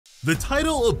The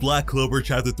title of Black Clover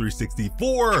Chapter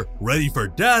 364, Ready for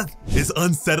Death, is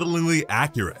unsettlingly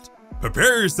accurate.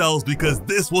 Prepare yourselves because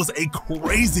this was a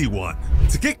crazy one.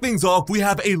 To kick things off, we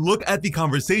have a look at the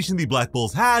conversation the Black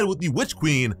Bulls had with the Witch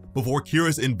Queen before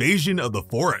Kira's invasion of the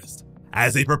forest.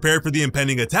 As they prepared for the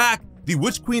impending attack, the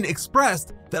Witch Queen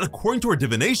expressed that according to her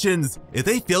divinations, if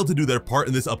they failed to do their part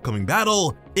in this upcoming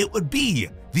battle, it would be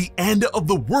the end of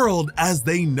the world as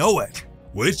they know it.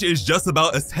 Which is just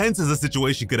about as tense as a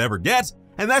situation could ever get,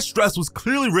 and that stress was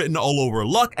clearly written all over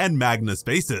Luck and Magna's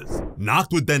faces.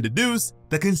 Noct would then deduce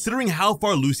that considering how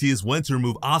far Lucius went to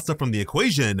remove Asta from the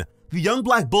equation, the young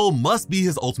Black Bull must be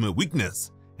his ultimate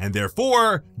weakness, and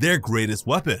therefore their greatest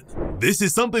weapon. This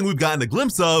is something we've gotten a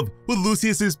glimpse of with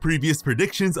Lucius's previous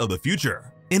predictions of the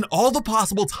future. In all the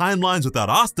possible timelines without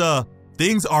Asta,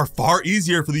 things are far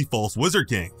easier for the false Wizard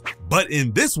King. But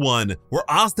in this one, where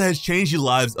Asta has changed the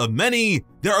lives of many,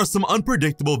 there are some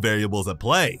unpredictable variables at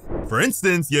play. For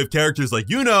instance, you have characters like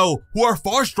Yuno, who are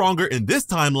far stronger in this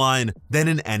timeline than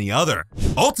in any other.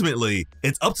 Ultimately,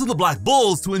 it's up to the Black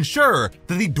Bulls to ensure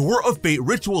that the Door of Fate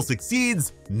ritual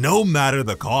succeeds no matter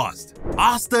the cost.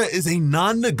 Asta is a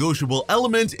non-negotiable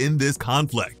element in this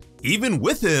conflict. Even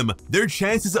with him, their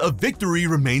chances of victory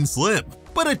remain slim.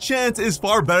 But a chance is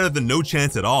far better than no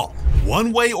chance at all.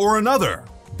 One way or another,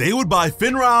 they would buy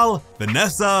Finral,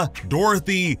 Vanessa,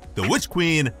 Dorothy, the Witch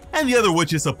Queen, and the other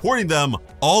witches supporting them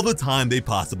all the time they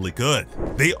possibly could.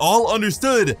 They all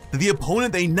understood that the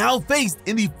opponent they now faced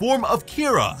in the form of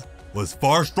Kira was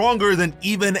far stronger than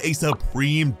even a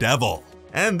Supreme Devil.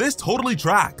 And this totally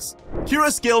tracks.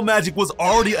 Kira's scale magic was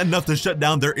already enough to shut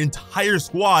down their entire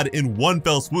squad in one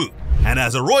fell swoop. And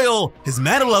as a royal, his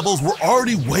mana levels were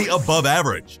already way above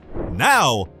average.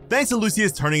 Now, thanks to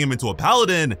Lucius turning him into a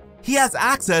paladin, he has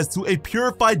access to a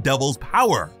purified devil's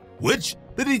power, which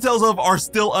the details of are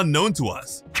still unknown to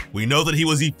us. We know that he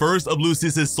was the first of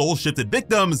Lucius's soul-shifted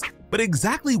victims, but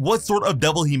exactly what sort of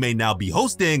devil he may now be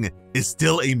hosting is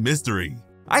still a mystery.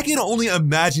 I can only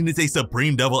imagine it's a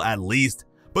Supreme Devil at least,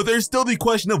 but there's still the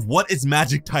question of what its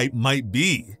magic type might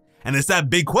be. And it's that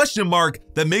big question mark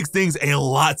that makes things a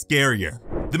lot scarier.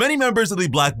 The many members of the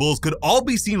Black Bulls could all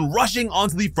be seen rushing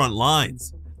onto the front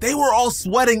lines. They were all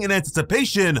sweating in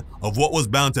anticipation of what was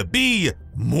bound to be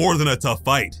more than a tough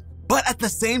fight. But at the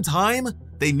same time,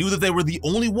 they knew that they were the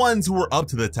only ones who were up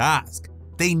to the task.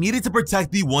 They needed to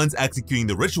protect the ones executing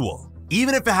the ritual,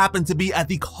 even if it happened to be at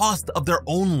the cost of their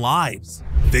own lives.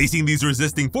 Facing these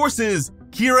resisting forces,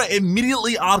 Kira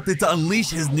immediately opted to unleash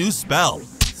his new spell,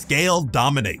 Scale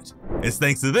Dominate. It's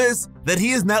thanks to this that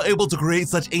he is now able to create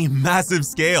such a massive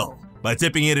scale. By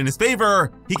tipping it in his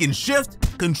favor, he can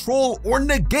shift, control, or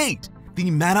negate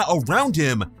the mana around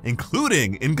him,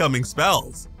 including incoming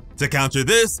spells. To counter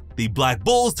this, the Black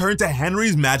Bulls turned to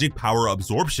Henry's magic power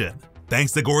absorption.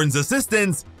 Thanks to Gordon's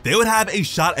assistance, they would have a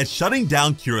shot at shutting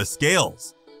down Kira's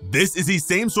scales. This is the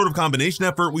same sort of combination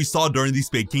effort we saw during the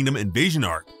Spade Kingdom invasion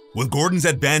arc. With Gordon's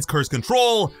advanced curse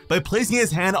control, by placing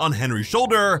his hand on Henry's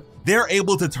shoulder, they're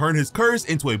able to turn his curse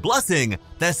into a blessing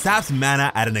that saps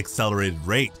mana at an accelerated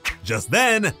rate. Just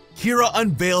then, Kira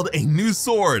unveiled a new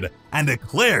sword and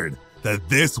declared that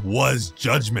this was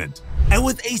Judgment. And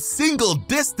with a single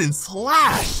distance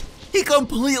slash, he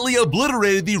completely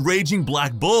obliterated the raging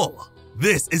Black Bull.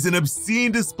 This is an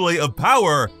obscene display of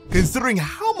power, considering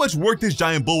how much work this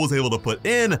giant bull was able to put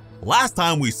in last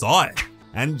time we saw it.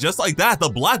 And just like that, the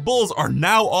Black Bulls are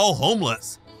now all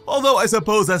homeless. Although I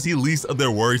suppose that's the least of their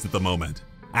worries at the moment.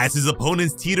 As his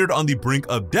opponents teetered on the brink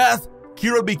of death,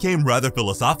 Kira became rather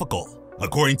philosophical.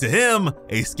 According to him,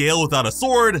 a scale without a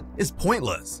sword is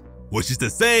pointless, which is to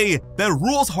say that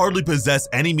rules hardly possess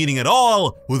any meaning at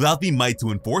all without the might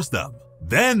to enforce them.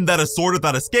 Then that a sword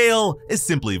without a scale is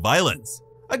simply violence.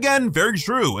 Again, very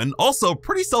true and also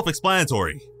pretty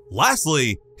self-explanatory.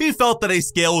 Lastly, he felt that a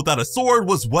scale without a sword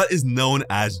was what is known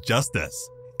as justice.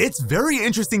 It's very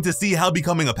interesting to see how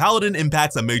becoming a paladin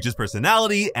impacts a mage's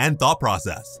personality and thought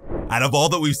process. Out of all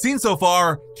that we've seen so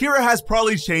far, Kira has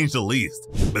probably changed the least.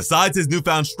 Besides his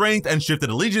newfound strength and shifted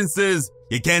allegiances,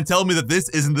 you can't tell me that this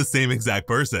isn't the same exact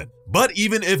person. But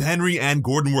even if Henry and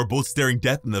Gordon were both staring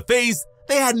death in the face,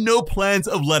 they had no plans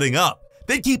of letting up.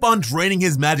 They'd keep on draining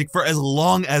his magic for as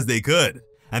long as they could.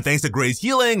 And thanks to Gray's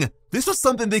healing, this was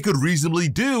something they could reasonably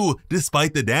do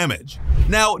despite the damage.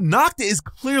 Now, Noct is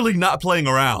clearly not playing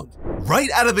around. Right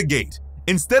out of the gate,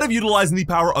 instead of utilizing the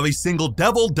power of a single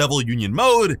Devil-Devil Union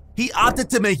mode, he opted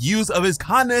to make use of his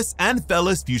Kindness and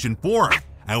Felis fusion form.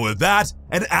 And with that,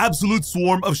 an absolute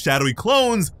swarm of shadowy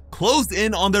clones closed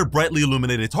in on their brightly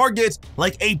illuminated target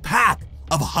like a pack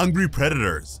of hungry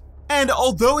predators. And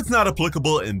although it's not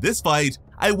applicable in this fight,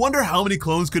 I wonder how many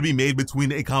clones could be made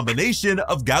between a combination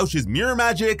of Gauch's mirror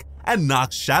magic and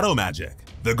Nox's shadow magic.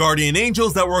 The guardian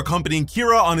angels that were accompanying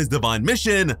Kira on his divine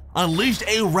mission unleashed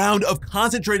a round of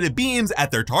concentrated beams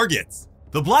at their targets.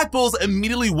 The Black Bulls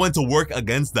immediately went to work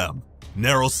against them.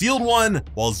 Nero sealed one,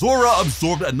 while Zora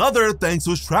absorbed another thanks to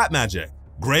his trap magic.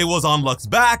 Gray was on Luck's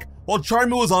back, while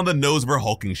Charmy was on the nose of her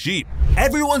hulking sheep.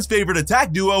 Everyone's favorite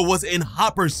attack duo was in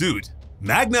hot pursuit.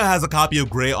 Magna has a copy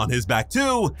of Gray on his back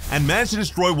too, and managed to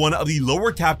destroy one of the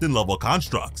lower captain level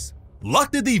constructs.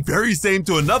 Luck did the very same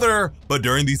to another, but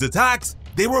during these attacks,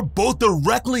 they were both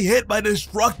directly hit by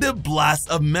destructive blasts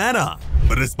of mana.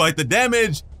 But despite the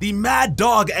damage, the mad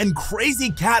dog and crazy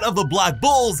cat of the Black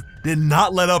Bulls did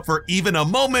not let up for even a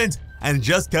moment and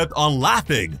just kept on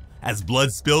laughing as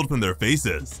blood spilled from their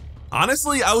faces.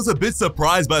 Honestly, I was a bit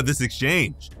surprised by this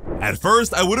exchange. At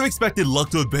first, I would have expected Luck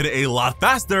to have been a lot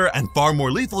faster and far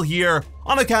more lethal here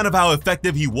on account of how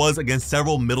effective he was against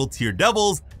several middle-tier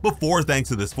devils before thanks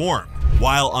to this form.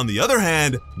 While on the other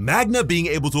hand, Magna being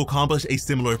able to accomplish a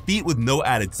similar feat with no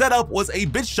added setup was a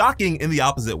bit shocking in the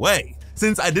opposite way,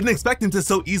 since I didn't expect him to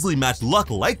so easily match Luck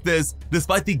like this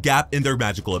despite the gap in their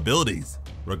magical abilities.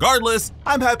 Regardless,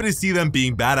 I'm happy to see them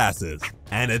being badasses.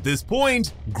 And at this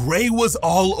point, Gray was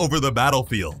all over the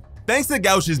battlefield. Thanks to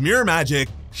Gauch's mirror magic,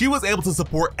 she was able to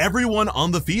support everyone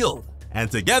on the field.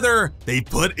 And together, they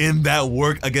put in that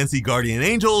work against the Guardian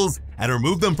Angels and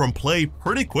removed them from play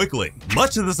pretty quickly,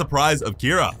 much to the surprise of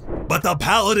Kira. But the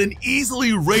Paladin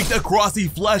easily raked across the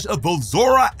flesh of both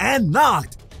Zora and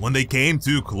Noct when they came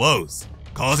too close,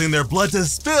 causing their blood to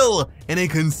spill in a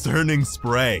concerning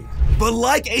spray. But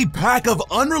like a pack of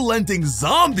unrelenting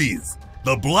zombies,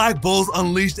 the Black Bulls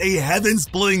unleashed a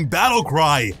heaven-splitting battle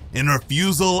cry in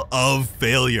refusal of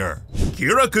failure.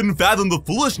 Kira couldn't fathom the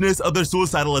foolishness of their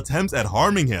suicidal attempts at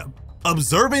harming him.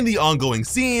 Observing the ongoing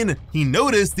scene, he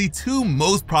noticed the two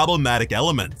most problematic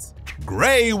elements.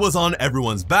 Gray was on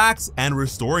everyone's backs and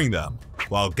restoring them,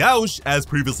 while Gauch, as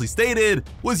previously stated,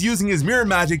 was using his mirror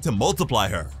magic to multiply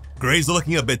her. Gray's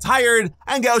looking a bit tired,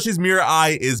 and Gauch's mirror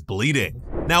eye is bleeding.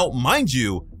 Now, mind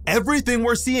you, everything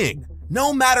we're seeing,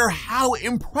 no matter how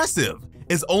impressive,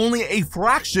 is only a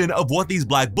fraction of what these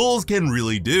Black Bulls can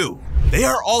really do. They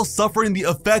are all suffering the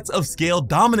effects of scale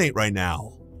dominate right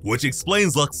now, which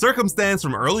explains Luck's circumstance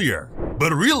from earlier.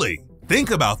 But really,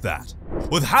 think about that.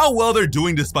 With how well they're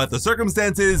doing despite the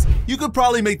circumstances, you could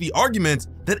probably make the argument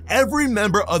that every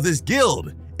member of this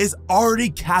guild is already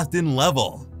captain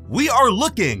level. We are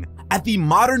looking at the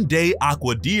modern day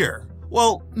Aqua Deer.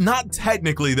 Well, not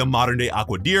technically the modern day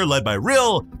Aqua Deer led by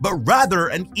Rill, but rather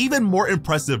an even more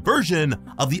impressive version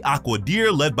of the Aqua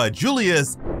Deer led by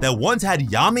Julius that once had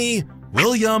Yami,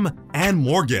 William, and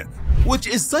Morgan, which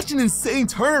is such an insane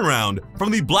turnaround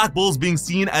from the Black Bulls being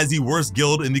seen as the worst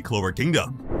guild in the Clover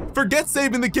Kingdom. Forget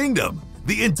saving the kingdom,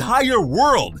 the entire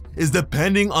world is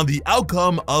depending on the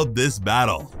outcome of this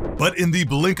battle. But in the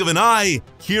blink of an eye,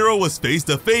 Kira was face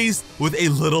to face with a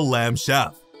little lamb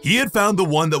chef. He had found the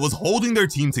one that was holding their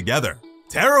team together.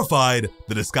 Terrified,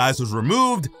 the disguise was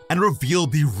removed and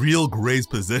revealed the real Gray's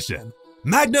position.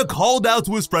 Magna called out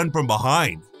to his friend from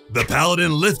behind. The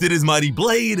Paladin lifted his mighty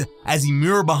blade as the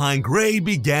mirror behind Gray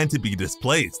began to be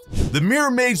displaced. The mirror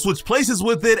mage switched places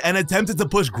with it and attempted to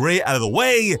push Gray out of the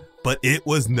way, but it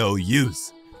was no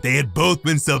use. They had both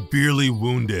been severely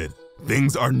wounded.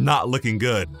 Things are not looking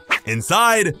good.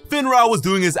 Inside, Finrao was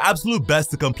doing his absolute best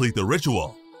to complete the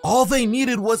ritual. All they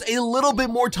needed was a little bit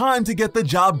more time to get the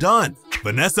job done.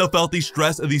 Vanessa felt the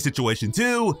stress of the situation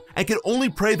too, and could only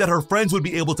pray that her friends would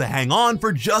be able to hang on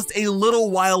for just a little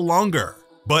while longer.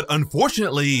 But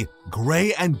unfortunately,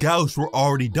 Gray and Gauch were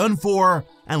already done for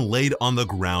and laid on the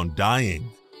ground dying.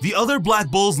 The other Black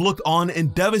Bulls looked on in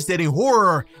devastating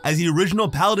horror as the original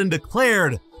Paladin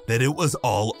declared that it was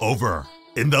all over.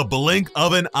 In the blink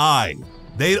of an eye,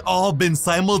 they'd all been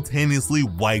simultaneously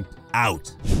wiped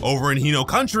out. Over in Hino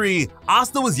country,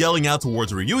 Asta was yelling out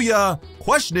towards Ryuya,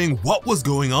 questioning what was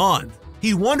going on.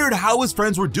 He wondered how his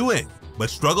friends were doing, but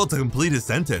struggled to complete his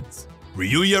sentence.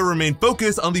 Ryuya remained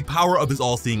focused on the power of his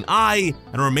all-seeing eye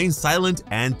and remained silent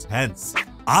and tense.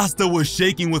 Asta was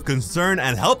shaking with concern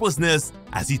and helplessness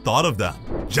as he thought of them.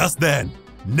 Just then,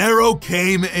 Nero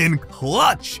came in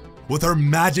clutch with her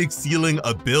magic sealing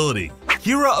ability.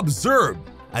 Kira observed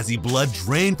as the blood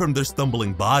drained from their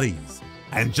stumbling bodies.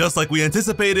 And just like we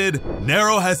anticipated,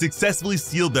 Nero has successfully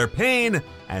sealed their pain,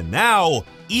 and now,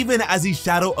 even as the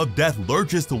shadow of death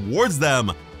lurches towards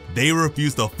them, they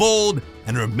refuse to fold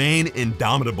and remain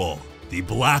indomitable. The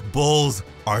Black Bulls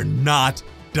are not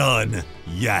done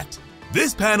yet.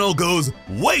 This panel goes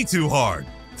way too hard.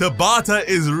 Tabata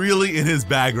is really in his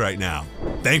bag right now.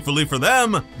 Thankfully for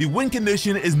them, the win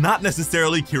condition is not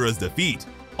necessarily Kira's defeat.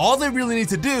 All they really need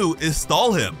to do is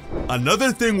stall him.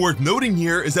 Another thing worth noting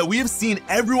here is that we have seen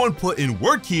everyone put in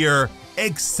work here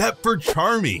except for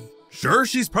Charmy. Sure,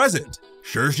 she's present.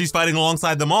 Sure, she's fighting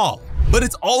alongside them all. But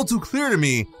it's all too clear to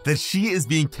me that she is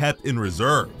being kept in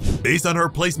reserve. Based on her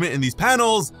placement in these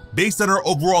panels, based on her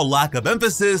overall lack of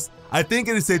emphasis, I think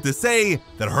it is safe to say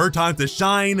that her time to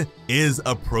shine is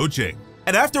approaching.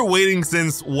 And after waiting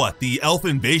since, the Elf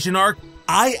Invasion arc,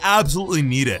 I absolutely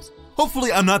need it.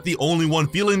 Hopefully I'm not the only one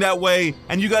feeling that way,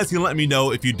 and you guys can let me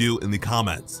know if you do in the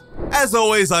comments. As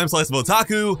always, I'm Slice of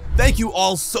Otaku. Thank you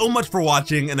all so much for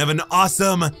watching and have an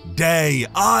awesome day.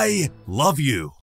 I love you.